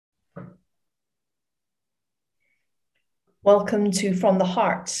Welcome to From the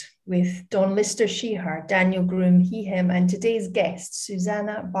Heart with Dawn Lister, she, her, Daniel Groom, he, him, and today's guest,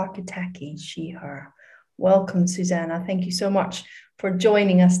 Susanna Barkataki, she, her. Welcome, Susanna. Thank you so much for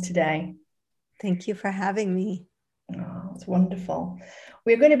joining us today. Thank you for having me. Oh, it's wonderful.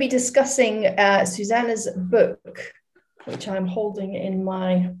 We're going to be discussing Susanna's book, which I'm holding in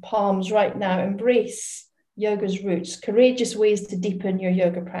my palms right now, Embrace Yoga's Roots, Courageous Ways to Deepen Your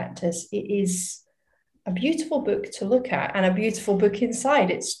Yoga Practice. It is a beautiful book to look at and a beautiful book inside.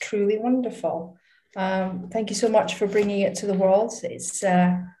 It's truly wonderful. Thank you so much for bringing it to the world. It's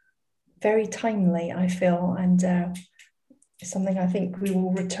very timely, I feel, and it's something I think we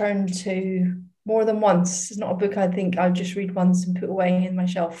will return to more than once. It's not a book I think I'll just read once and put away in my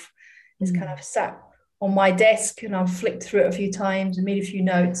shelf. It's kind of sat on my desk and I've flicked through it a few times and made a few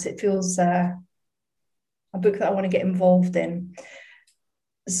notes. It feels a book that I want to get involved in.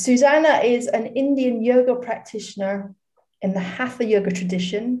 Susanna is an Indian yoga practitioner in the Hatha yoga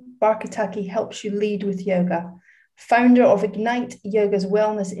tradition. Barkataki helps you lead with yoga. Founder of Ignite Yoga's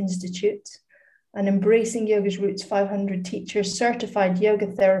Wellness Institute, an Embracing Yoga's Roots 500 teacher, certified yoga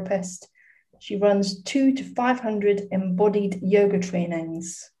therapist. She runs 200 to 500 embodied yoga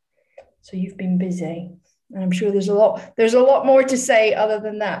trainings. So you've been busy. And I'm sure there's a lot more to say other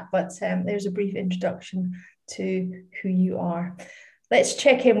than that, but there's a brief introduction to who you are. Let's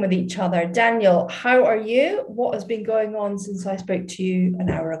check in with each other. Daniel, how are you? What has been going on since I spoke to you an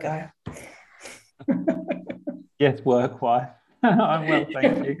hour ago? Yes, work-wise. I'm well,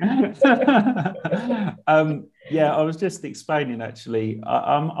 thank you. Yeah, I was just explaining actually.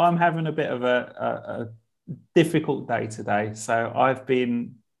 I'm having a bit of a difficult day today. So I've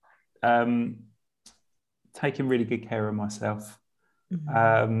been taking really good care of myself.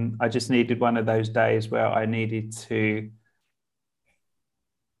 I just needed one of those days where I needed to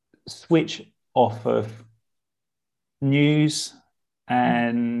switch off of news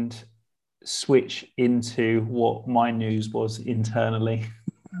and switch into what my news was internally.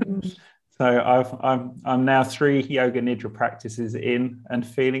 So I'm now 3 yoga nidra practices in and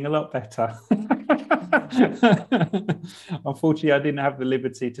feeling a lot better. Unfortunately, I didn't have the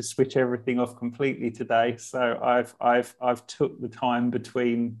liberty to switch everything off completely today. So I've took the time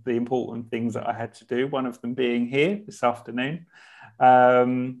between the important things that I had to do, one of them being here this afternoon.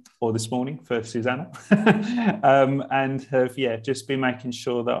 Or this morning for Susanna, and have just been making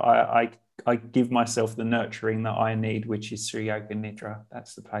sure that I give myself the nurturing that I need, which is through Yoga Nidra.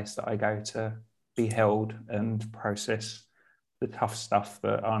 That's the place that I go to be held and process the tough stuff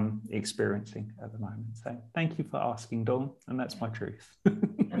that I'm experiencing at the moment. So thank you for asking, Dawn, and that's my truth.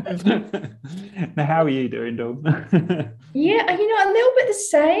 Now, how are you doing, Dawn? Yeah, a little bit the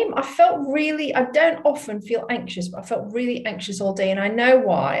same. I don't often feel anxious, but I felt really anxious all day. And I know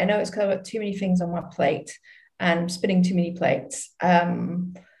why. I know it's because I've got too many things on my plate and spinning too many plates.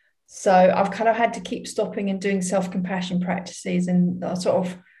 So I've kind of had to keep stopping and doing self-compassion practices and sort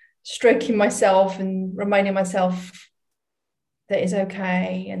of stroking myself and reminding myself that it's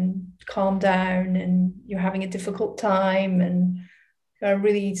okay and calm down and you're having a difficult time, and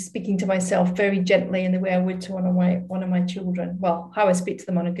really speaking to myself very gently in the way I would to one of my children. Well, how I speak to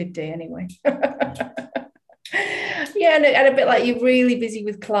them on a good day anyway. Yeah, and a bit like you're really busy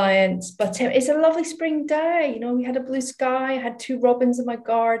with clients, but it's a lovely spring day. We had a blue sky. I had 2 robins in my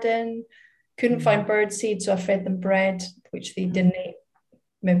garden. Couldn't find bird seed, so I fed them bread, which they didn't eat.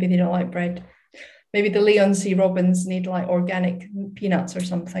 Maybe they don't like bread. Maybe the Leon-sea robins need like organic peanuts or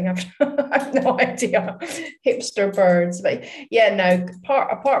something. I have no idea. Hipster birds. But yeah, no,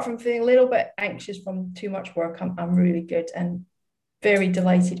 apart from feeling a little bit anxious from too much work, I'm really good and very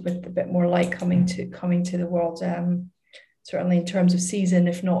delighted with a bit more light coming to the world. Certainly in terms of season,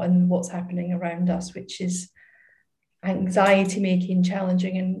 if not in what's happening around us, which is anxiety making,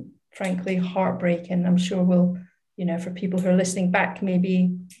 challenging, and frankly heartbreaking. I'm sure for people who are listening back,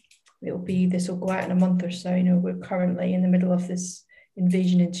 maybe this will go out in a month or so. We're currently in the middle of this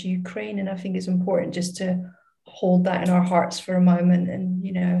invasion into Ukraine, and I think it's important just to hold that in our hearts for a moment and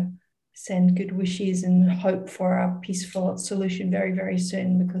send good wishes and hope for a peaceful solution very, very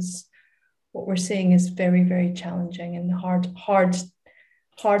soon, because what we're seeing is very, very challenging and hard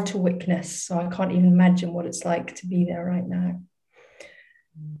to witness. So I can't even imagine what it's like to be there right now.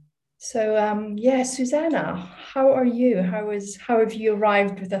 So Susanna, how are you? How have you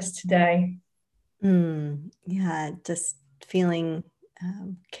arrived with us today? Yeah, just feeling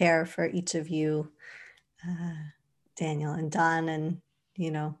care for each of you, Daniel and Don, and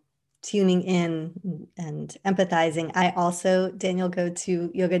tuning in and empathizing. I also, Daniel, go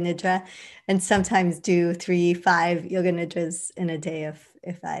to Yoga Nidra and sometimes do 3, 5 Yoga Nidras in a day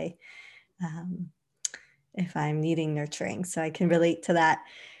if I if I'm needing nurturing. So I can relate to that.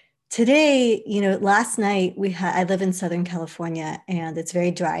 Today, last night I live in Southern California and it's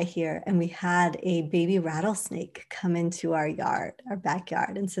very dry here. And we had a baby rattlesnake come into our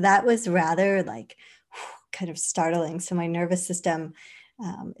backyard. And so that was rather like kind of startling. So my nervous system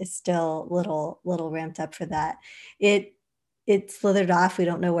is still a little ramped up for that. It slithered off. We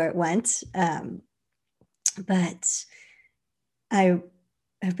don't know where it went. But I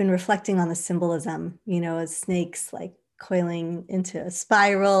have been reflecting on the symbolism, as snakes like coiling into a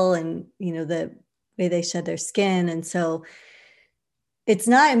spiral and, the way they shed their skin. And so it's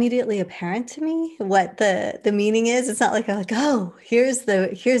not immediately apparent to me what the meaning is. It's not like I'm like, oh, here's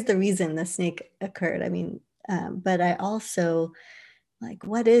the reason the snake occurred. I mean, but I also like,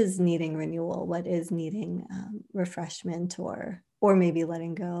 what is needing renewal? What is needing refreshment or maybe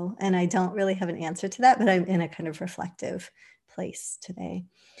letting go? And I don't really have an answer to that, but I'm in a kind of reflective place today.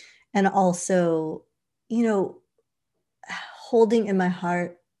 And also, holding in my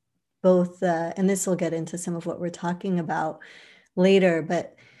heart both, and this will get into some of what we're talking about later,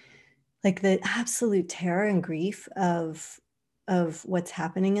 but like the absolute terror and grief of what's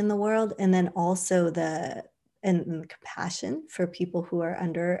happening in the world, and then also the compassion for people who are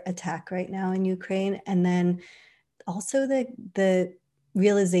under attack right now in Ukraine, and then also the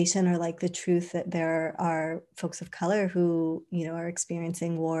realization or like the truth that there are folks of color who are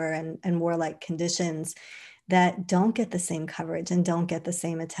experiencing war and warlike conditions that don't get the same coverage and don't get the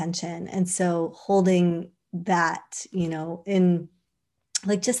same attention. And so holding that, in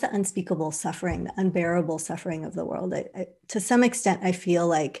like just the unspeakable suffering, the unbearable suffering of the world. To some extent, I feel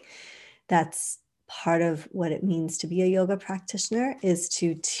like that's part of what it means to be a yoga practitioner, is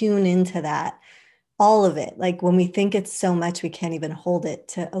to tune into that, all of it. Like when we think it's so much, we can't even hold it,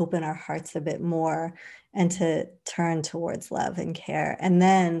 to open our hearts a bit more and to turn towards love and care. And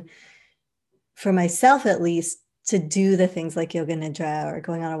then for myself, at least, to do the things like yoga nidra or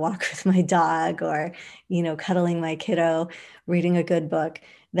going on a walk with my dog or, cuddling my kiddo, reading a good book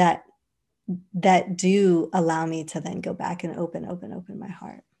that do allow me to then go back and open my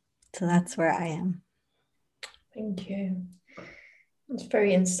heart. So that's where I am. Thank you. It's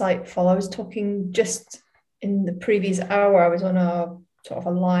very insightful. I was talking just in the previous hour, I was on a sort of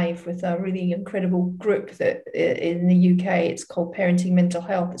a live with a really incredible group that in the UK, it's called Parenting Mental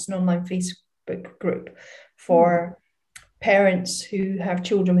Health. It's an online Facebook group for parents who have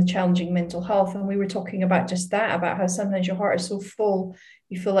children with challenging mental health. And we were talking about just that, about how sometimes your heart is so full,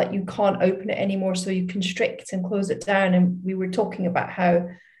 you feel like you can't open it anymore. So you constrict and close it down. And we were talking about how,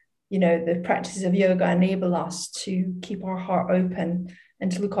 the practices of yoga enable us to keep our heart open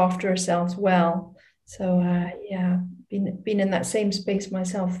and to look after ourselves well. So been in that same space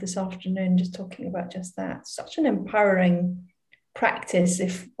myself this afternoon, just talking about just that. Such an empowering practice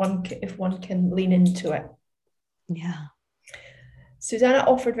if one can lean into it. Yeah. Susanna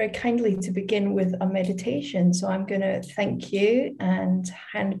offered very kindly to begin with a meditation. So I'm going to thank you and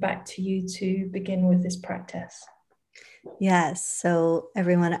hand back to you to begin with this practice. Yes. So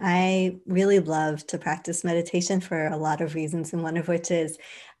everyone, I really love to practice meditation for a lot of reasons. And one of which is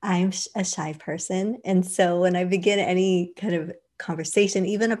I'm a shy person. And so when I begin any kind of conversation,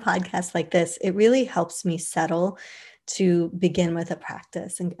 even a podcast like this, it really helps me settle to begin with a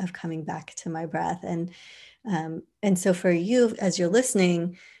practice and of coming back to my breath. And so for you, as you're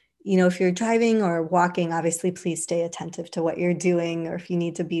listening, if you're driving or walking, obviously, please stay attentive to what you're doing, or if you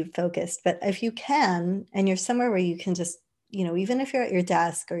need to be focused. But if you can, and you're somewhere where you can just, even if you're at your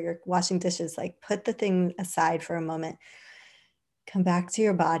desk or you're washing dishes, like put the thing aside for a moment, come back to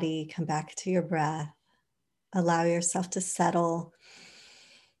your body, come back to your breath, allow yourself to settle.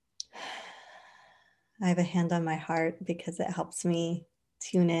 I have a hand on my heart because it helps me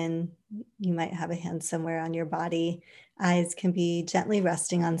tune in. You might have a hand somewhere on your body. Eyes can be gently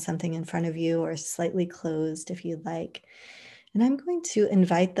resting on something in front of you or slightly closed if you'd like. And I'm going to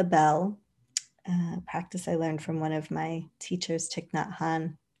invite the bell, practice I learned from one of my teachers, Thich Nhat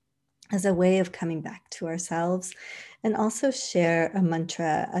Hanh, as a way of coming back to ourselves, and also share a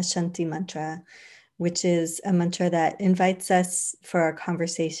mantra, a Shanti mantra, which is a mantra that invites us for our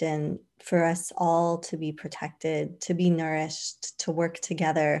conversation, for us all to be protected, to be nourished, to work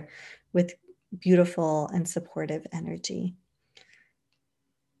together with beautiful and supportive energy.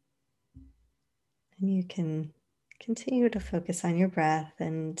 And you can continue to focus on your breath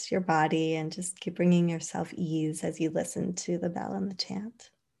and your body and just keep bringing yourself ease as you listen to the bell and the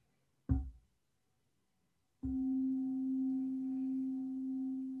chant.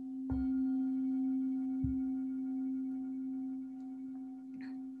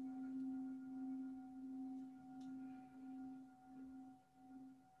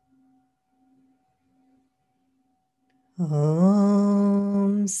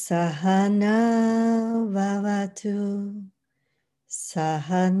 Om Sahana Vavatu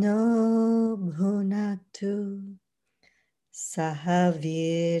Sahano Bhunaktu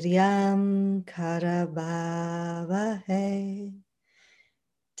Sahaviryam Karabhavahe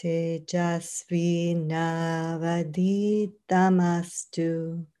Tejasvi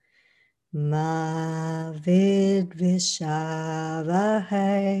Navaditamastu Ma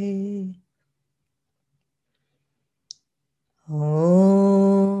Vidvishavahe.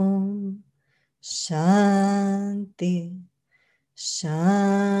 Om Shanti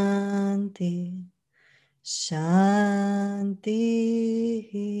Shanti Shanti.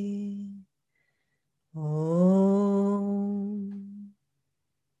 Om.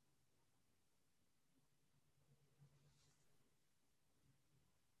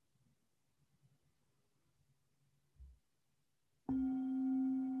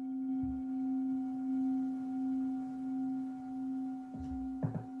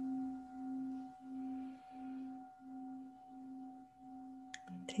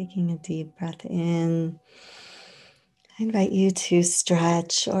 Taking a deep breath in, I invite you to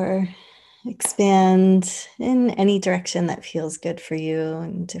stretch or expand in any direction that feels good for you.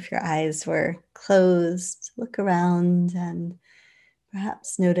 And if your eyes were closed, look around and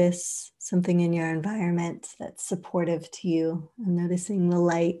perhaps notice something in your environment that's supportive to you. I'm noticing the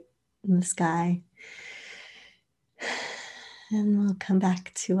light in the sky. And we'll come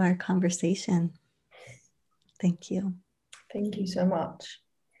back to our conversation. Thank you. Thank you so much.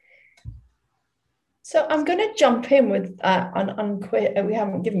 So I'm going to jump in with we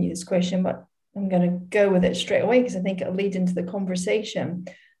haven't given you this question, but I'm going to go with it straight away because I think it'll lead into the conversation.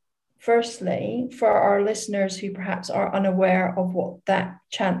 Firstly, for our listeners who perhaps are unaware of what that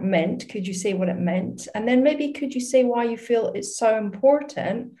chant meant, could you say what it meant? And then maybe could you say why you feel it's so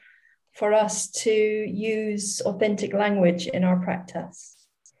important for us to use authentic language in our practice?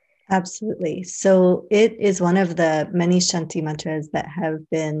 Absolutely. So it is one of the many Shanti mantras that have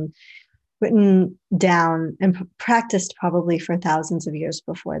been written down and practiced probably for thousands of years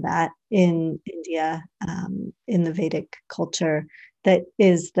before that in India, in the Vedic culture, that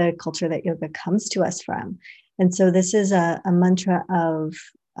is the culture that yoga comes to us from. And so this is a mantra of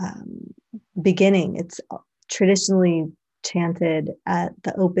beginning. It's traditionally chanted at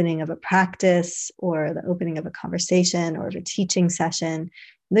the opening of a practice or the opening of a conversation or of a teaching session.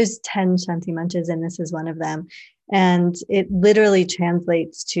 There's 10 Shanti mantras, and this is one of them. And it literally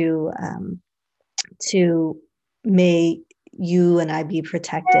translates to may you and I be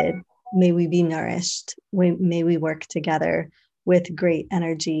protected. May we be nourished. May we work together with great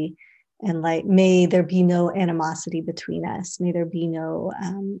energy and light. May there be no animosity between us. May there be no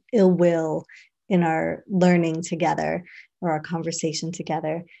ill will in our learning together or our conversation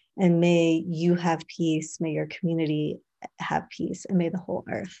together. And may you have peace. May your community have peace. And may the whole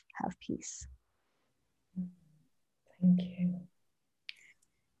earth have peace. Thank you.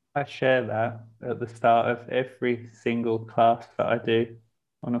 I share that at the start of every single class that I do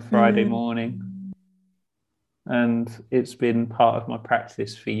on a Friday morning. And it's been part of my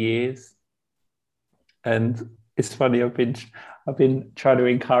practice for years. And it's funny, I've been trying to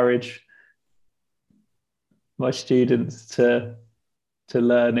encourage my students to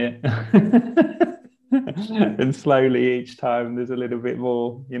learn it. And slowly each time there's a little bit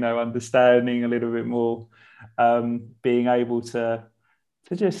more, understanding, a little bit more being able to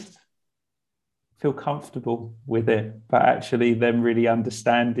just feel comfortable with it, but actually them really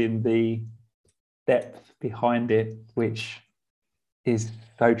understanding the depth behind it, which is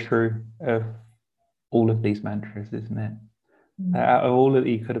so true of all of these mantras, isn't it? Out of all that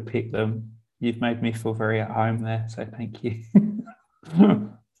you could have picked them, you've made me feel very at home there, so thank you.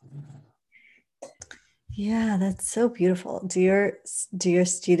 Yeah, that's so beautiful. Do your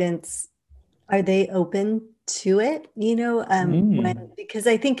students, are they open to it? Because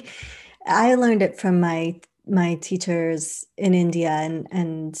I think I learned it from my teachers in India,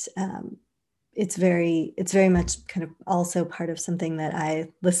 and it's very much kind of also part of something that I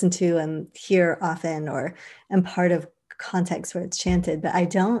listen to and hear often, or am part of context where it's chanted, but I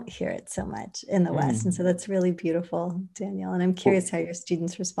don't hear it so much in the West. And so that's really beautiful, Daniel. And I'm curious how your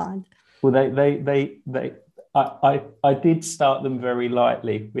students respond. Well, I did start them very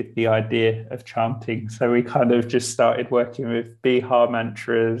lightly with the idea of chanting. So we kind of just started working with Bihar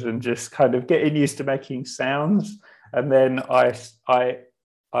mantras and just kind of getting used to making sounds. And then I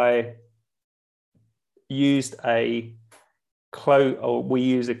used we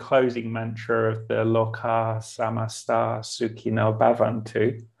use a closing mantra of the Loka Samasta Sukhino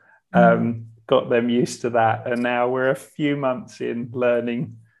Bhavantu. Got them used to that. And now we're a few months in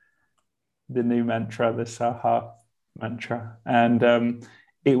learning the new mantra, the Saha. mantra. And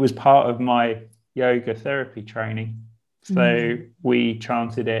it was part of my yoga therapy training. So we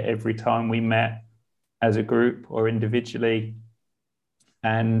chanted it every time we met as a group or individually.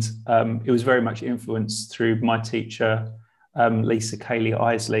 And it was very much influenced through my teacher, Lisa Cayley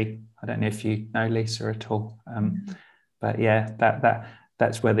Isley. I don't know if you know Lisa at all. But yeah,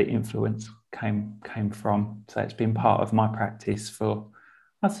 that's where the influence came from. So it's been part of my practice for,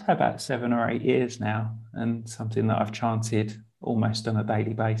 I'd say, about 7 or 8 years now, and something that I've chanted almost on a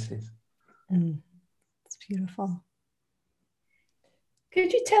daily basis. It's beautiful.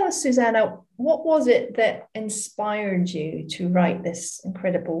 Could you tell us, Susanna, what was it that inspired you to write this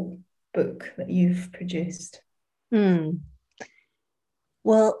incredible book that you've produced?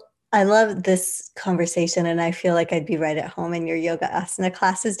 Well, I love this conversation, and I feel like I'd be right at home in your yoga asana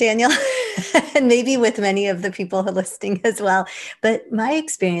classes, Daniel, and maybe with many of the people who are listening as well. But my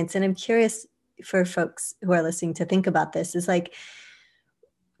experience, and I'm curious for folks who are listening to think about this, is like,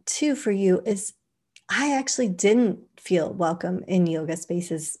 too, for you, is I actually didn't feel welcome in yoga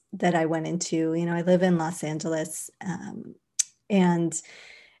spaces that I went into. You know, I live in Los Angeles, and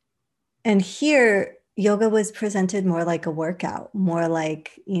here yoga was presented more like a workout, more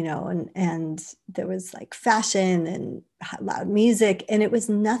like, you know, and there was like fashion and loud music, and it was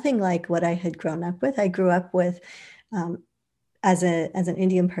nothing like what I had grown up with. I grew up with, as an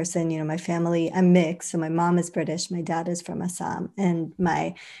Indian person, you know, my family, I'm mixed. So my mom is British, my dad is from Assam, and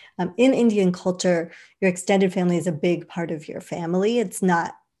my in Indian culture, your extended family is a big part of your family. It's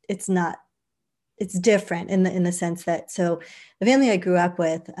different in the sense that, so the family I grew up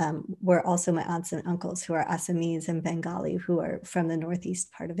with were also my aunts and uncles who are Assamese and Bengali, who are from the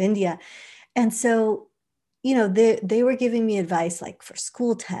northeast part of India. And so, you know, they were giving me advice like for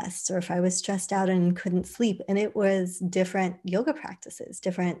school tests, or if I was stressed out and couldn't sleep. And it was different yoga practices,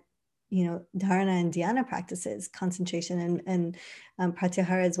 different, you know, dharana and dhyana practices, concentration and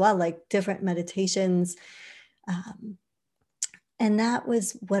pratyahara as well, like different meditations. And that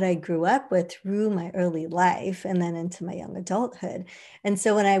was what I grew up with through my early life and then into my young adulthood. And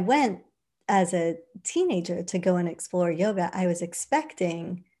so when I went as a teenager to go and explore yoga, I was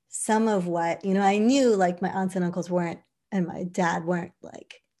expecting some of what, you know, I knew like my aunts and uncles weren't, and my dad weren't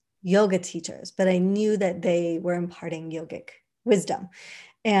like yoga teachers, but I knew that they were imparting yogic wisdom.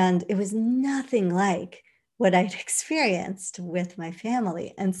 And it was nothing like what I'd experienced with my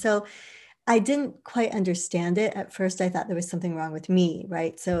family. And so I didn't quite understand it. At first, I thought there was something wrong with me,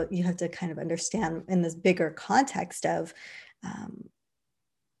 right? So you have to kind of understand in this bigger context of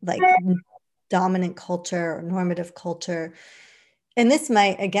like dominant culture or normative culture. And this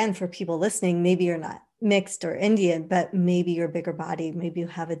might, again, for people listening, maybe you're not mixed or Indian, but maybe you're a bigger body, maybe you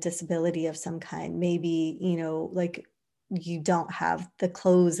have a disability of some kind, maybe, you know, like you don't have the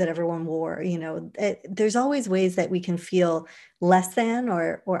clothes that everyone wore, you know, there's always ways that we can feel less than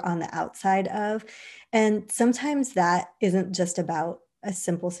or on the outside of. And sometimes that isn't just about a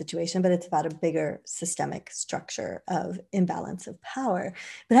simple situation, but it's about a bigger systemic structure of imbalance of power.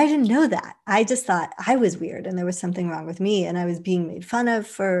 But I didn't know that. I just thought I was weird and there was something wrong with me. And I was being made fun of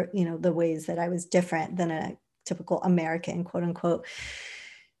for, you know, the ways that I was different than a typical American, quote unquote.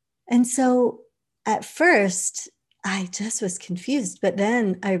 And so at first, I just was confused. But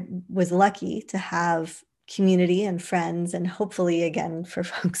then I was lucky to have community and friends. And hopefully, again, for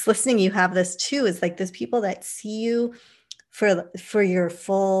folks listening, you have this too, is like there's people that see you for your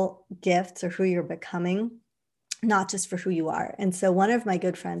full gifts or who you're becoming, not just for who you are. And so one of my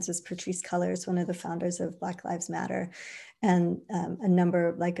good friends is Patrisse Cullors, one of the founders of Black Lives Matter, and a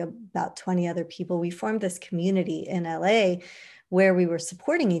number, like about 20 other people. We formed this community in LA where we were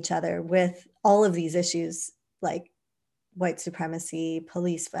supporting each other with all of these issues like white supremacy,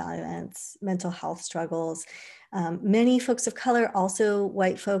 police violence, mental health struggles. Many folks of color, also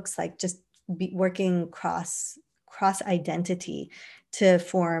white folks, like just working cross identity to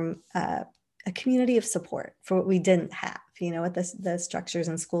form a community of support for what we didn't have, you know, what the structures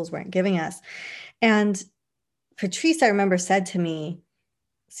and schools weren't giving us. And Patrisse, I remember, said to me,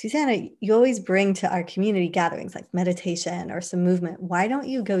 Susanna, you always bring to our community gatherings like meditation or some movement. Why don't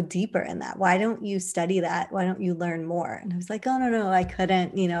you go deeper in that? Why don't you study that? Why don't you learn more? And I was like, oh, no, I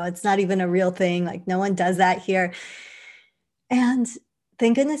couldn't. You know, it's not even a real thing. Like no one does that here. And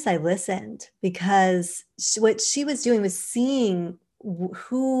thank goodness I listened, because what she was doing was seeing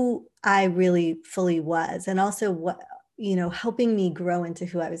who I really fully was, and also what, you know, helping me grow into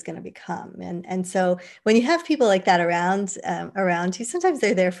who I was going to become. And so when you have people like that around you, sometimes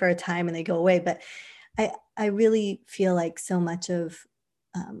they're there for a time and they go away. But I really feel like so much of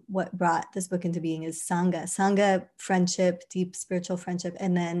what brought this book into being is Sangha, friendship, deep spiritual friendship,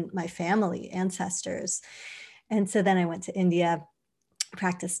 and then my family, ancestors. And so then I went to India,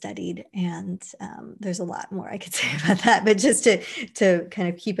 practice studied, and there's a lot more I could say about that, but just to kind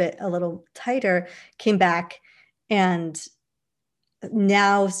of keep it a little tighter, came back and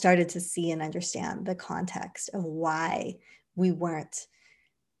now started to see and understand the context of why we weren't,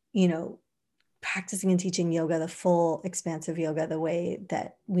 practicing and teaching yoga, the full expansive yoga, the way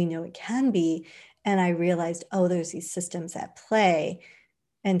that we know it can be. And I realized, there's these systems at play.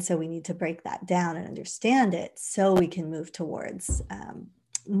 And so we need to break that down and understand it so we can move towards a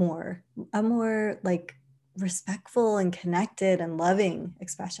more like respectful and connected and loving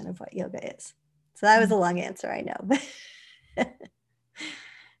expression of what yoga is. So that was a long answer, I know.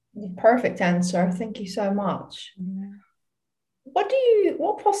 Perfect answer. Thank you so much. Yeah.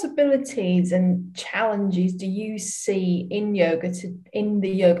 What possibilities and challenges do you see in in the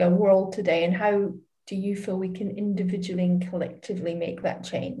yoga world today, and how do you feel we can individually and collectively make that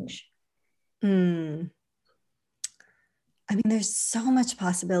change? I mean, there's so much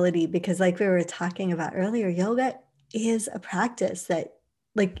possibility because, like we were talking about earlier, yoga is a practice that,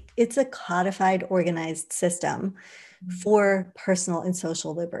 like, it's a codified, organized system for personal and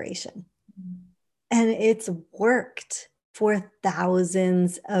social liberation. And it's worked for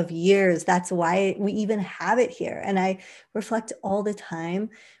thousands of years. That's why we even have it here. And I reflect all the time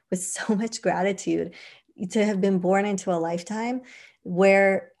with so much gratitude to have been born into a lifetime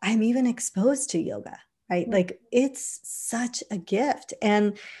where I'm even exposed to yoga, right? Like, it's such a gift.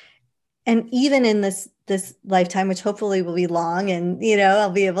 And even in this lifetime, which hopefully will be long, and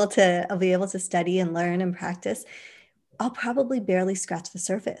I'll be able to study and learn and practice, I'll probably barely scratch the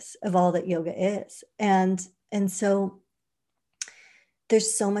surface of all that yoga is. And so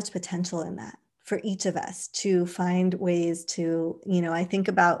there's so much potential in that for each of us to find ways to, I think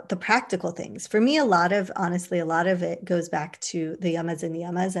about the practical things. For me, honestly, a lot of it goes back to the yamas and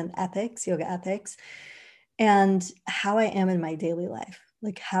niyamas and ethics, yoga ethics, and how I am in my daily life,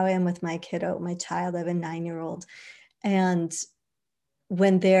 like how I am with my kiddo, my child. I have a 9-year-old. And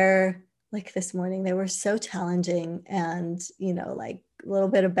when they're like this morning, they were so challenging, and, like a little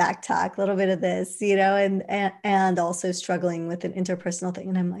bit of back talk, a little bit of this, and also struggling with an interpersonal thing.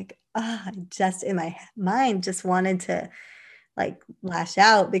 And I'm like, I just in my mind just wanted to like lash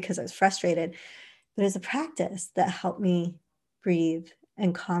out because I was frustrated. But it's a practice that helped me breathe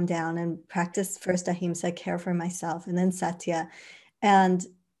and calm down and practice first ahimsa, care for myself, and then satya, and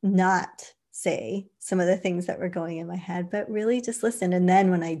not say some of the things that were going in my head, but really just listen. And then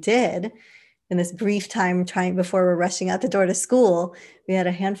when I did, in this brief time before we're rushing out the door to school, we had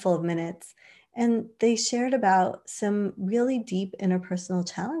a handful of minutes, and they shared about some really deep interpersonal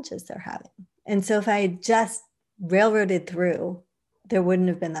challenges they're having. And so if I had just railroaded through, there wouldn't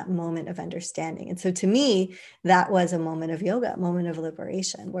have been that moment of understanding. And so to me, that was a moment of yoga, a moment of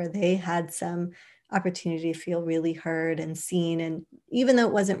liberation, where they had some opportunity to feel really heard and seen. And even though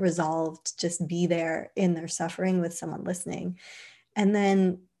it wasn't resolved, just be there in their suffering with someone listening. And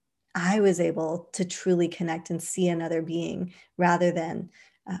then I was able to truly connect and see another being rather than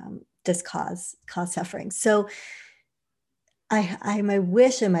just cause suffering. So my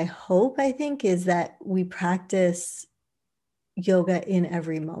wish and my hope, I think, is that we practice yoga in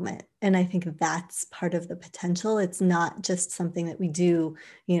every moment. And I think that's part of the potential. It's not just something that we do,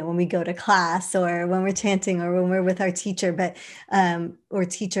 when we go to class or when we're chanting or when we're with our teacher, but or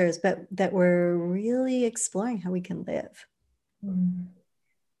teachers, but that we're really exploring how we can live.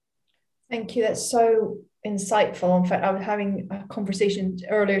 Thank you. That's so insightful. In fact, I was having a conversation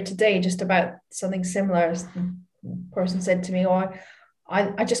earlier today just about something similar. The person said to me,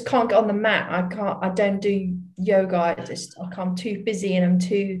 I just can't get on the mat. I don't do yoga. I'm too busy, and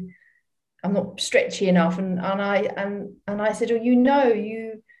I'm not stretchy enough. And I said,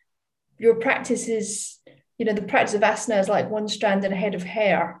 your practice is, the practice of asana is like one strand and a head of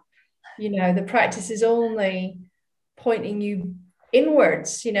hair. The practice is only pointing you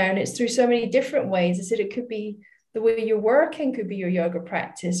inwards, and it's through so many different ways. I said it could be the way you're working, could be your yoga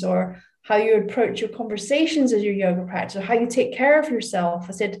practice, or how you approach your conversations as your yoga practice, or how you take care of yourself.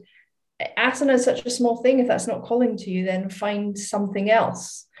 I said, asana is such a small thing. If that's not calling to you, then find something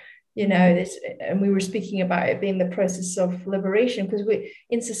else. And we were speaking about it being the process of liberation, because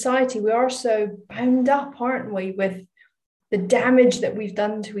in society, we are so bound up, aren't we, with the damage that we've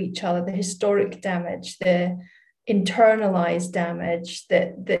done to each other, the historic damage, the internalized damage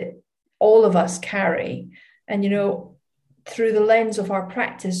that all of us carry. And through the lens of our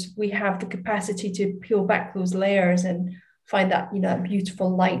practice, we have the capacity to peel back those layers and find that that beautiful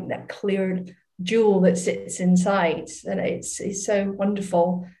light, that cleared jewel that sits inside. And it's so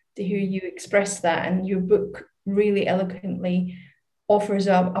wonderful to hear you express that. And your book really eloquently offers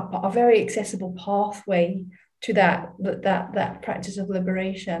a very accessible pathway to that practice of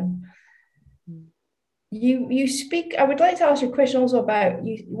liberation. You speak. I would like to ask you a question also about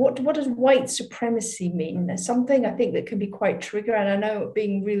you. What does white supremacy mean? It's something I think that can be quite triggering. And I know,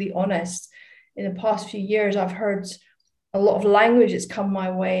 being really honest, in the past few years, I've heard a lot of language that's come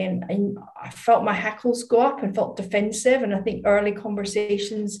my way, and I felt my hackles go up and felt defensive. And I think early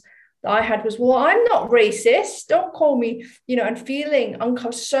conversations that I had was, well, I'm not racist. Don't call me, and feeling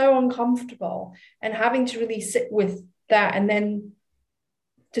so uncomfortable, and having to really sit with that, and then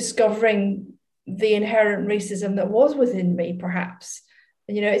discovering the inherent racism that was within me, perhaps.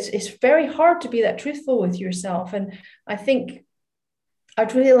 And, it's very hard to be that truthful with yourself. And I think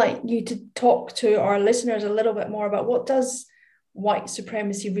I'd really like you to talk to our listeners a little bit more about what does white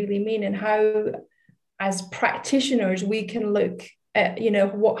supremacy really mean, and how, as practitioners, we can look at,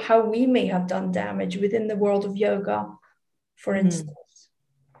 how we may have done damage within the world of yoga, for instance.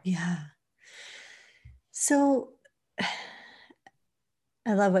 Yeah. So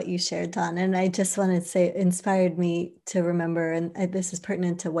I love what you shared, Dawn. And I just want to say, it inspired me to remember, and this is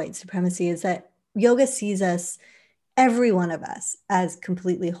pertinent to white supremacy, is that yoga sees us, every one of us, as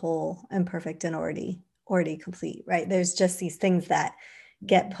completely whole and perfect and already complete, right? There's just these things that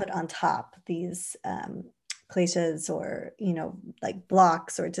get put on top, these kleshas, or, like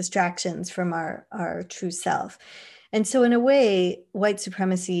blocks or distractions from our true self. And so in a way, white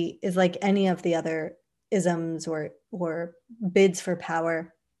supremacy is like any of the other isms or bids for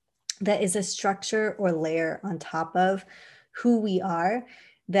power that is a structure or layer on top of who we are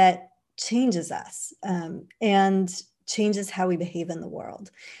that changes us and changes how we behave in the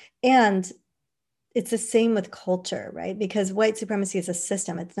world. And it's the same with culture, right? Because white supremacy is a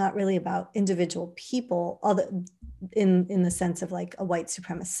system. It's not really about individual people, although in the sense of like a white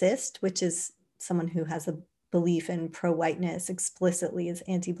supremacist, which is someone who has a belief in pro-whiteness explicitly as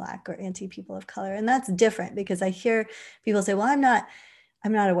anti-Black or anti-people of color. And that's different, because I hear people say, well, I'm not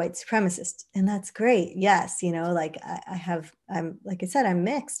a white supremacist. And that's great. Yes. Like I'm, like I said, I'm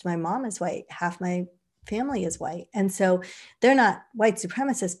mixed. My mom is white. Half my family is white. And so they're not white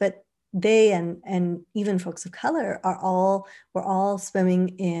supremacists, but they and even folks of color we're all swimming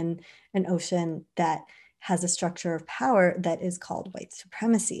in an ocean that has a structure of power that is called white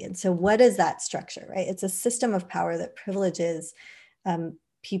supremacy. And so what is that structure, right? It's a system of power that privileges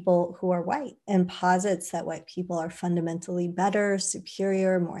people who are white and posits that white people are fundamentally better,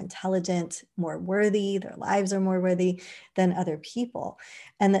 superior, more intelligent, more worthy, their lives are more worthy than other people,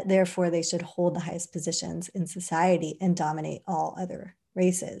 and that therefore they should hold the highest positions in society and dominate all other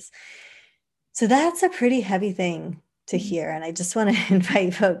races. So that's a pretty heavy thing to hear. And I just want to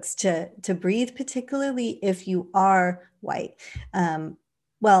invite folks to breathe, particularly if you are white.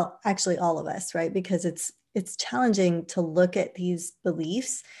 Well, actually all of us, right? Because it's challenging to look at these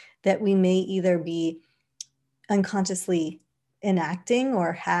beliefs that we may either be unconsciously enacting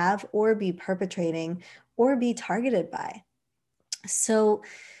or have, or be perpetrating, or be targeted by. So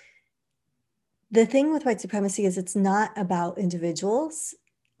the thing with white supremacy is it's not about individuals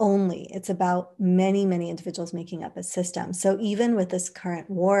only. It's about many, many individuals making up a system. So even with this current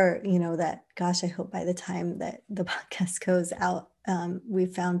war, that, gosh, I hope by the time that the podcast goes out,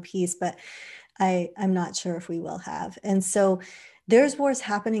 we've found peace, but I'm not sure if we will have. And so there's wars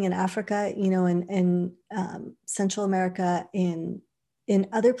happening in Africa, in Central America, in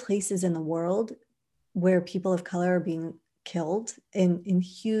other places in the world where people of color are being killed in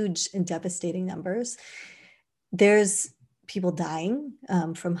huge and devastating numbers. There's people dying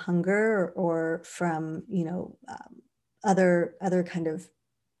from hunger or from, other kind of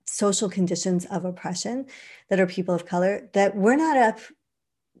social conditions of oppression that are people of color that we're not up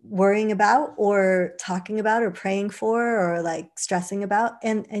worrying about or talking about or praying for or like stressing about.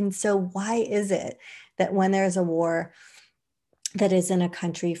 And so why is it that when there's a war that is in a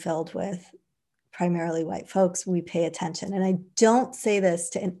country filled with primarily white folks, we pay attention? And I don't say this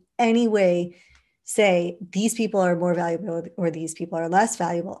to in any way say these people are more valuable or these people are less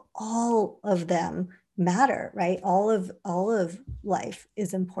valuable. All of them matter, right? All of life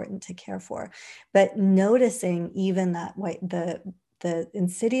is important to care for. But noticing even that the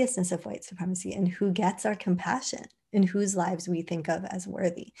insidiousness of white supremacy and who gets our compassion and whose lives we think of as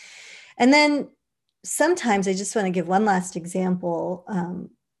worthy. And then sometimes, I just want to give one last example.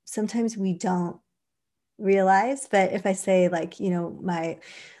 Sometimes we don't realize, but if I say like, my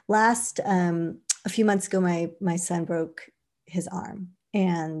last, a few months ago, my son broke his arm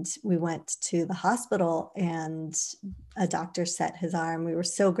and we went to the hospital and a doctor set his arm. We were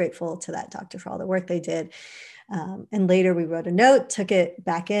so grateful to that doctor for all the work they did. And later we wrote a note, took it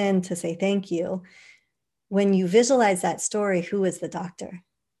back in to say thank you. When you visualize that story, who was the doctor?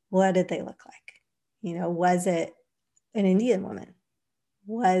 What did they look like? You know, was it an Indian woman?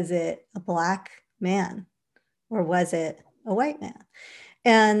 Was it a Black man? Or was it a white man?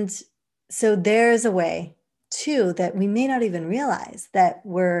 And so there's a way too that we may not even realize that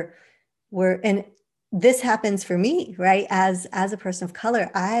we're and this happens for me, right? As a person of color,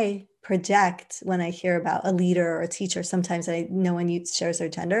 I project when I hear about a leader or a teacher, sometimes I know when you shares their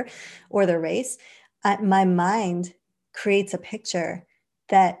gender or their race, my mind creates a picture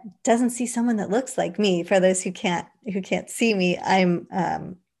that doesn't see someone that looks like me. For those who can't see me, I'm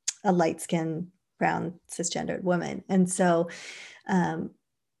a light-skinned, brown, cisgendered woman. And so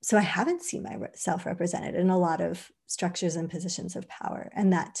I haven't seen myself represented in a lot of structures and positions of power.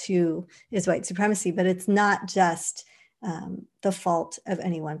 And that too is white supremacy, but it's not just the fault of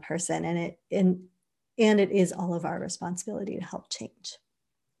any one person. And it is all of our responsibility to help change.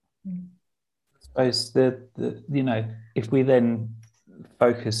 I suppose if we then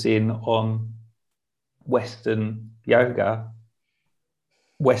focus in on Western yoga,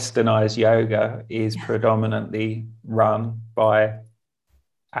 Westernized yoga is predominantly run by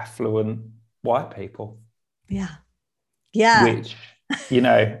affluent white people. Yeah. Which,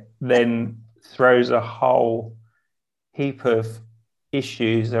 then throws a whole heap of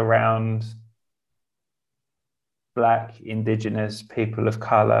issues around Black, Indigenous, people of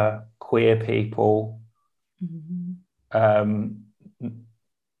color, queer people,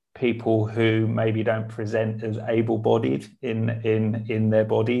 people who maybe don't present as able-bodied in their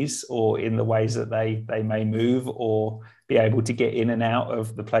bodies or in the ways that they may move or be able to get in and out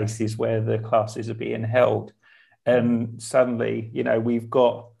of the places where the classes are being held. And suddenly, we've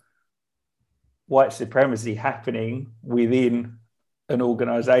got white supremacy happening within an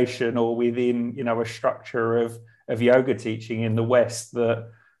organization or within, a structure of yoga teaching in the West that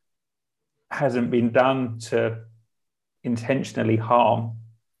hasn't been done to intentionally harm,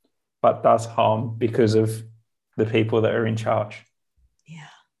 but does harm because of the people that are in charge.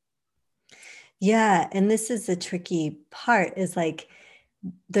 Yeah. And this is the tricky part, is like,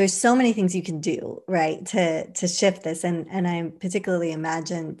 there's so many things you can do, right, to shift this. And I particularly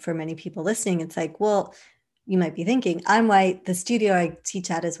imagine for many people listening, it's like, well, you might be thinking, I'm white, the studio I teach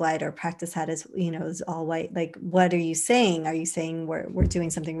at is white, or practice at is, is all white. Like, what are you saying? Are you saying we're doing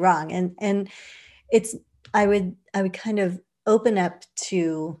something wrong? And it's, I would kind of open up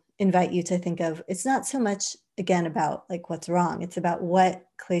to invite you to think of, it's not so much again about like what's wrong. It's about what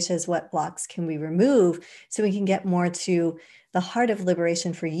kleshas, what blocks can we remove so we can get more to the heart of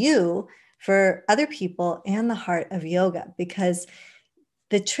liberation for you, for other people, and the heart of yoga. Because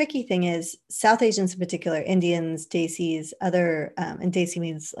the tricky thing is, South Asians in particular, Indians, Desis, and Desi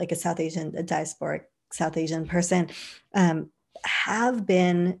means like a South Asian, a diasporic South Asian person, have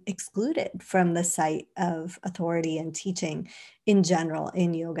been excluded from the site of authority and teaching in general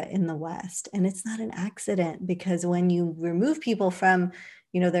in yoga in the West. And it's not an accident, because when you remove people from,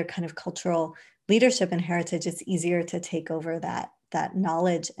 their kind of cultural leadership and heritage, it's easier to take over that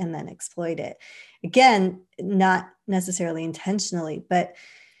knowledge and then exploit it. Again, not necessarily intentionally, but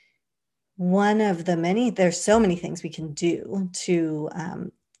one of the there's so many things we can do to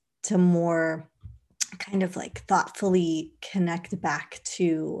more kind of like thoughtfully connect back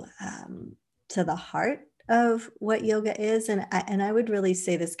to the heart of what yoga is. And I would really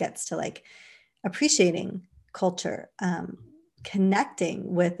say this gets to like appreciating culture,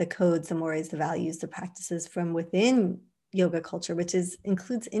 connecting with the codes, the mores, the values, the practices from within yoga culture, which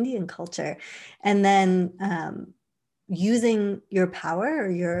includes Indian culture. And then using your power or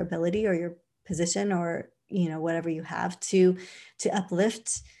your ability or your position or, whatever you have to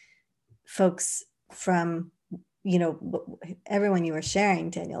uplift folks from, everyone you were sharing,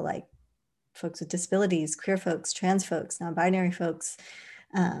 Daniel, like folks with disabilities, queer folks, trans folks, non-binary folks,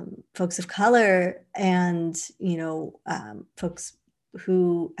 folks of color, and, folks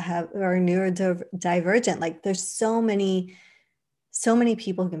who are neurodivergent. Like there's so many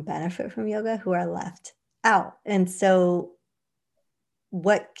people who can benefit from yoga who are left out. And so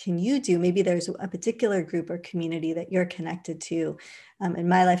what can you do? Maybe there's a particular group or community that you're connected to. In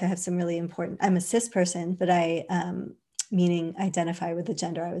my life, I have some really important, I'm a cis person, but meaning identify with the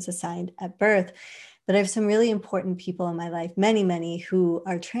gender I was assigned at birth. But I have some really important people in my life, many, many who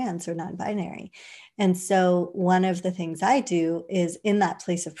are trans or non-binary. And so one of the things I do is, in that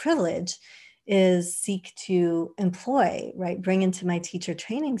place of privilege, is seek to employ, right, bring into my teacher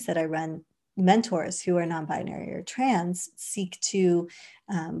trainings that I run, mentors who are non-binary or trans, seek to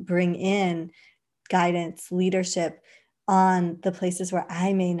bring in guidance, leadership on the places where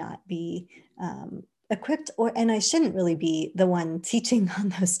I may not be equipped, and I shouldn't really be the one teaching on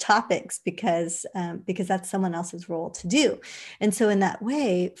those topics because that's someone else's role to do. And so in that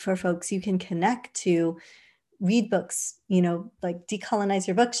way, for folks, you can connect to read books, like Decolonize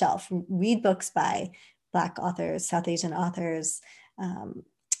Your Bookshelf, read books by Black authors, South Asian authors,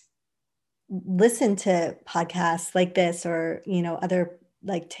 listen to podcasts like this, or, other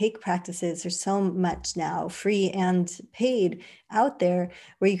like take practices. There's so much now, free and paid, out there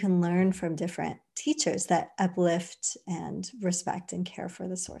where you can learn from different teachers that uplift and respect and care for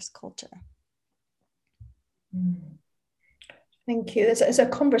the source culture. Thank you. It's a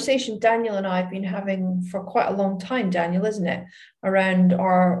conversation Daniel and I have been having for quite a long time, Daniel, isn't it? Around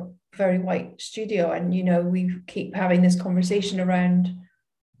our very white studio. And, we keep having this conversation around,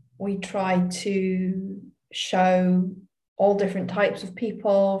 we try to show all different types of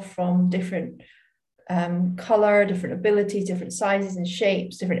people from different color, different abilities, different sizes and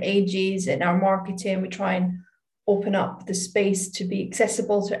shapes, different ages. In our marketing, we try and open up the space to be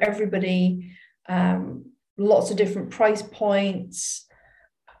accessible to everybody, lots of different price points.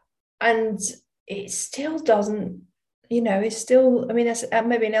 And it still doesn't, it's still, that's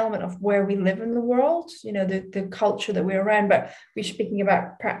maybe an element of where we live in the world, the culture that we're around. But we're speaking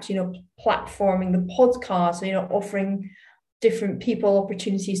about perhaps, platforming the podcast, offering different people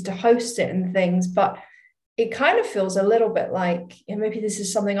opportunities to host it and things. But it kind of feels a little bit like, and maybe this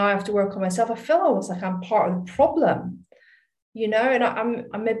is something I have to work on myself, I feel almost like I'm part of the problem, and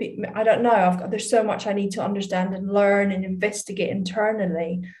I'm maybe, I don't know, there's so much I need to understand and learn and investigate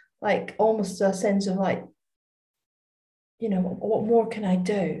internally, like almost a sense of like, what more can I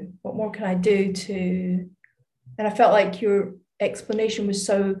do? What more can I do to, and I felt like your explanation was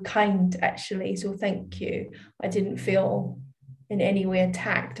so kind, actually. So thank you. I didn't feel in any way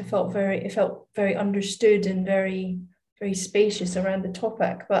attacked. It felt very understood and very, very spacious around the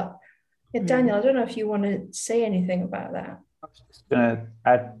topic. But yeah, Daniel, I don't know if you want to say anything about that. I was just going to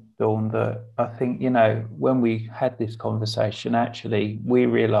add, Dawn, that I think, when we had this conversation, actually, we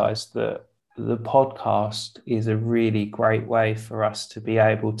realised that the podcast is a really great way for us to be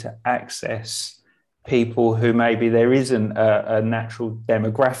able to access people who maybe there isn't a natural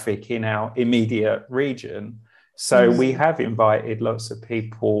demographic in our immediate region. So we have invited lots of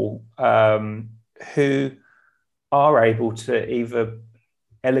people who are able to either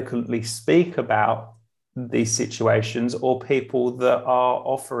eloquently speak about these situations, or people that are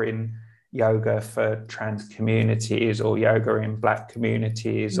offering yoga for trans communities or yoga in Black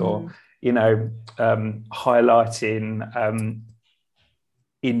communities, or highlighting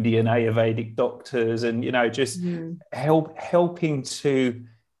Indian Ayurvedic doctors, and just helping to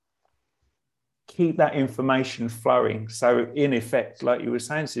keep that information flowing. So in effect, like you were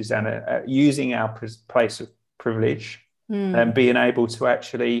saying, Susanna, using our place of privilege and being able to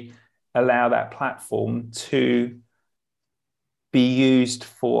actually allow that platform to be used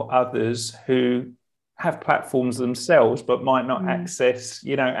for others who have platforms themselves but might not access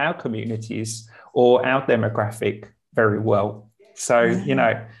our communities or our demographic very well. So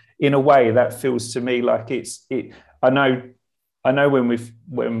in a way that feels to me like I know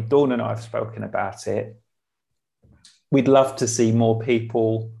when Dawn and I have spoken about it, we'd love to see more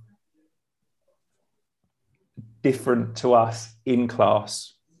people different to us in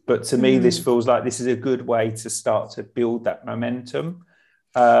class, but to me this feels like this is a good way to start to build that momentum.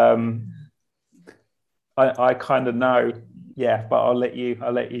 I kind of know, but I'll let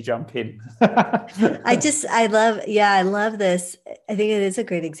you jump in. I love this. I think it is a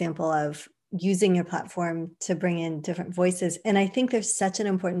great example of using your platform to bring in different voices. And I think there's such an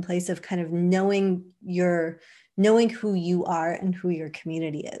important place of kind of knowing who you are and who your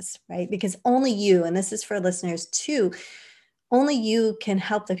community is, right? Because only you, and this is for listeners too, only you can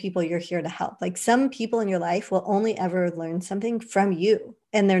help the people you're here to help. Like some people in your life will only ever learn something from you,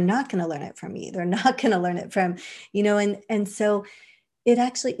 and they're not going to learn it from me. They're not going to learn it from, and so it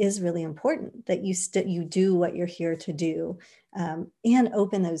actually is really important that you do what you're here to do, and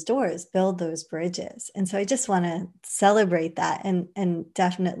open those doors, build those bridges. And so I just want to celebrate that and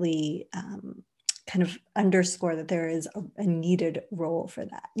definitely kind of underscore that there is a needed role for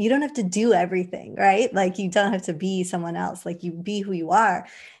that. You don't have to do everything, right? Like you don't have to be someone else. Like you be who you are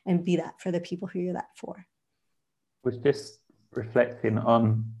and be that for the people who you're that for. Was just reflecting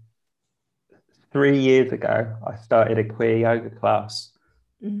on 3 years ago, I started a queer yoga class,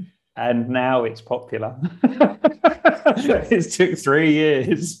 and now it's popular. It took 3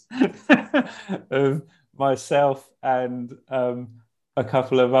 years of myself and a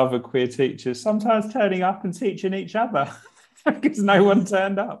couple of other queer teachers sometimes turning up and teaching each other because no one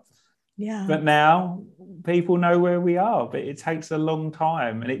turned up. Yeah. But now people know where we are, but it takes a long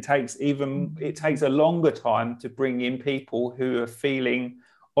time, and it takes a longer time to bring in people who are feeling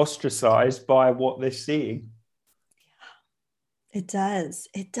ostracized by what they're seeing. It does.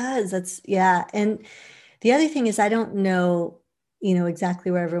 It does. Yeah. And the other thing is, I don't know,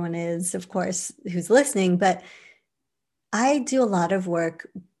 exactly where everyone is, of course, who's listening, but I do a lot of work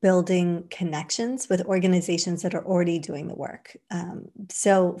building connections with organizations that are already doing the work.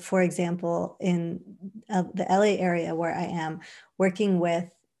 So, for example, in the LA area where I am, working with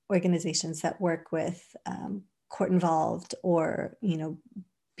organizations that work with court involved, or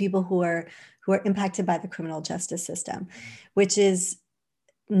people who are impacted by the criminal justice system, which is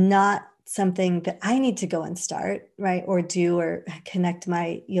not something that I need to go and start, right, or do or connect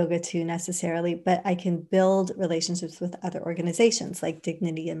my yoga to necessarily, but I can build relationships with other organizations like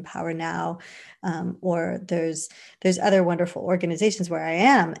Dignity and Power Now, or there's other wonderful organizations where I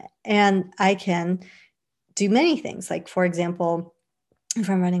am, and I can do many things. Like, for example, if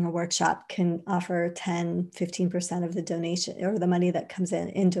I'm running a workshop, can offer 10-15% of the donation or the money that comes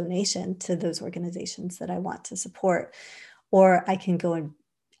in donation to those organizations that I want to support. Or I can go and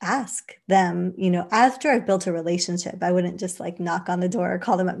ask them, after I've built a relationship. I wouldn't just like knock on the door or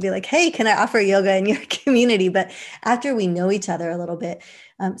call them up and be like, hey, can I offer yoga in your community? But after we know each other a little bit,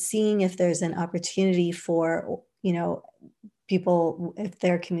 seeing if there's an opportunity for, people, if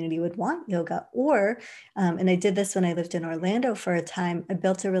their community would want yoga. Or, and I did this when I lived in Orlando for a time, I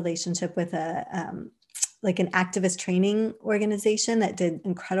built a relationship with like an activist training organization that did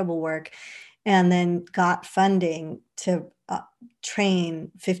incredible work, and then got funding to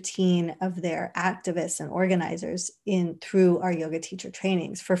train 15 of their activists and organizers through our yoga teacher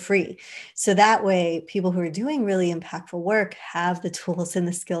trainings for free. So that way, people who are doing really impactful work have the tools and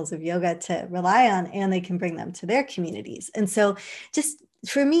the skills of yoga to rely on, and they can bring them to their communities. And so just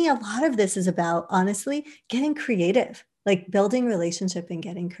for me, a lot of this is about, honestly, getting creative, like building relationship and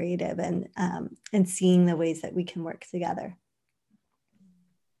getting creative, and seeing the ways that we can work together.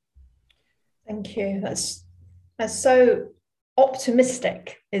 Thank you. That's so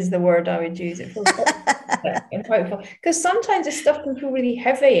optimistic is the word I would use. It feels optimistic and hopeful, because sometimes this stuff can feel really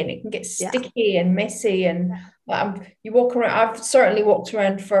heavy and it can get sticky and messy, and you walk around. I've certainly walked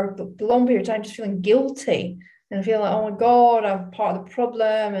around for a long period of time just feeling guilty and feeling like, oh my God, I'm part of the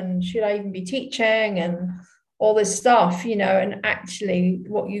problem, and should I even be teaching, and all this stuff, and actually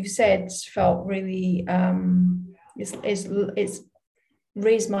what you've said felt really it's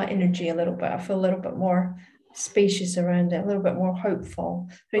raised my energy a little bit. I feel a little bit more spacious around it, a little bit more hopeful.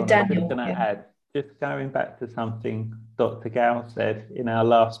 So Daniel, I'm going to add, just going back to something Dr. Gal said in our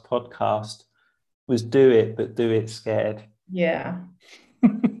last podcast, was do it, but do it scared. Yeah.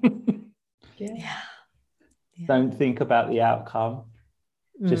 Don't think about the outcome.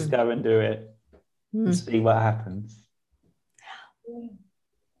 Just go and do it and see what happens.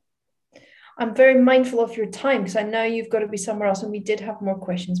 I'm very mindful of your time, because I know you've got to be somewhere else, and we did have more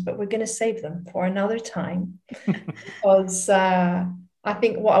questions, but we're going to save them for another time. Because I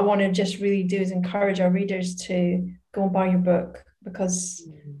think what I want to just really do is encourage our readers to go and buy your book, because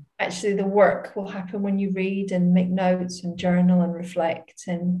actually the work will happen when you read and make notes and journal and reflect,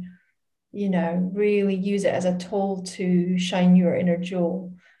 and really use it as a tool to shine your inner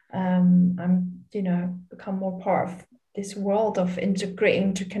jewel, and become more part of this world of great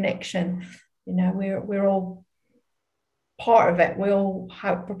interconnection. We're all part of it. We're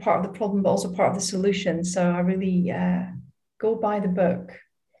part of the problem, but also part of the solution. So I really go buy the book,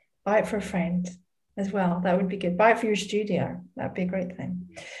 buy it for a friend as well. That would be good. Buy it for your studio. That'd be a great thing.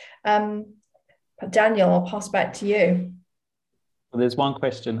 But Daniel, I'll pass back to you. Well, there's one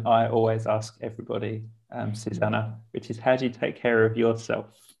question I always ask everybody, Susanna, which is, how do you take care of yourself?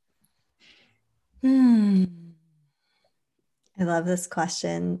 I love this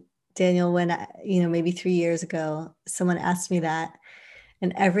question, Daniel. When maybe 3 years ago, someone asked me that,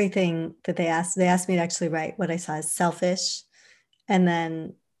 and everything that they asked me to actually write what I saw as selfish, and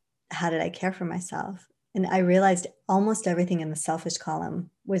then how did I care for myself? And I realized almost everything in the selfish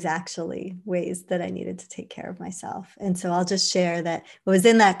column was actually ways that I needed to take care of myself. And so I'll just share that what was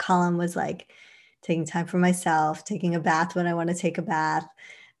in that column was like taking time for myself, taking a bath when I want to take a bath.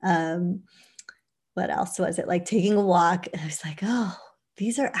 What else was it? Like taking a walk. And I was like, oh,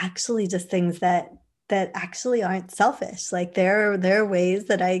 these are actually just things that actually aren't selfish. Like there are ways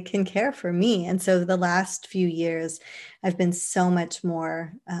that I can care for me. And so the last few years, I've been so much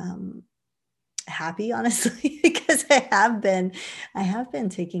more happy, honestly, because I have been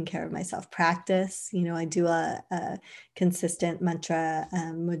taking care of myself. Practice, I do a consistent mantra,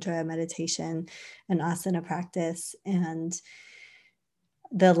 mudra meditation and asana practice, and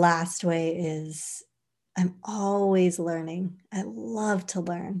the last way is I'm always learning. I love to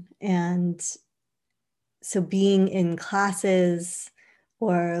learn. And so being in classes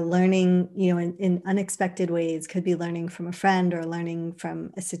or learning, in unexpected ways, could be learning from a friend or learning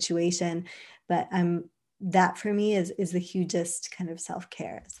from a situation. But that for me is the hugest kind of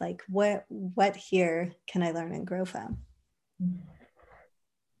self-care. It's like, what here can I learn and grow from?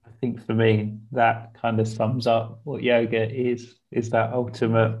 I think for me, that kind of sums up what yoga is that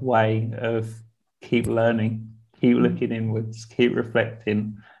ultimate way of keep learning, keep looking inwards, keep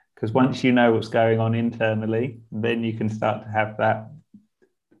reflecting. Because once you know what's going on internally, then you can start to have that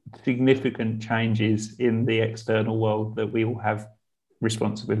significant changes in the external world that we all have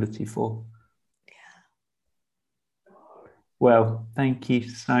responsibility for. Yeah. Well, thank you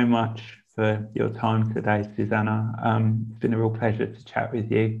so much for your time today, Susanna. It's been a real pleasure to chat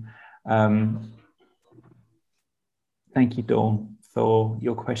with you. Thank you, Dawn, for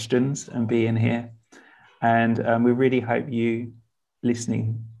your questions and being here. And we really hope you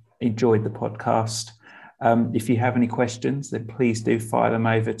listening enjoyed the podcast. If you have any questions, then please do fire them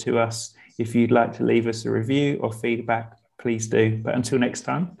over to us. If you'd like to leave us a review or feedback, please do. But until next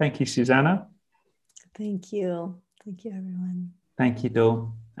time, thank you, Susanna. Thank you. Thank you, everyone. Thank you,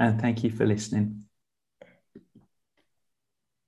 Dawn. And thank you for listening.